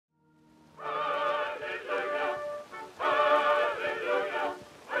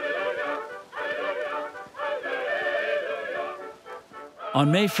On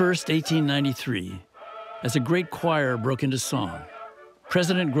May 1st, 1893, as a great choir broke into song,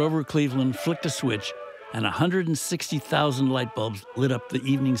 President Grover Cleveland flicked a switch and 160,000 light bulbs lit up the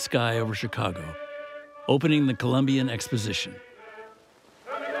evening sky over Chicago, opening the Columbian Exposition.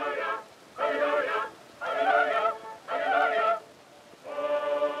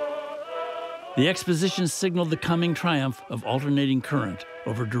 The exposition signaled the coming triumph of alternating current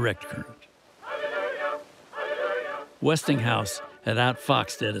over direct current. Westinghouse had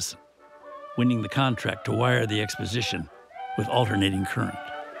outfoxed Edison, winning the contract to wire the exposition with alternating current.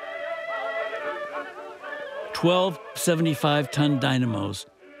 12 75-ton dynamos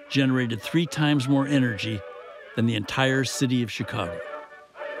generated 3 times more energy than the entire city of Chicago.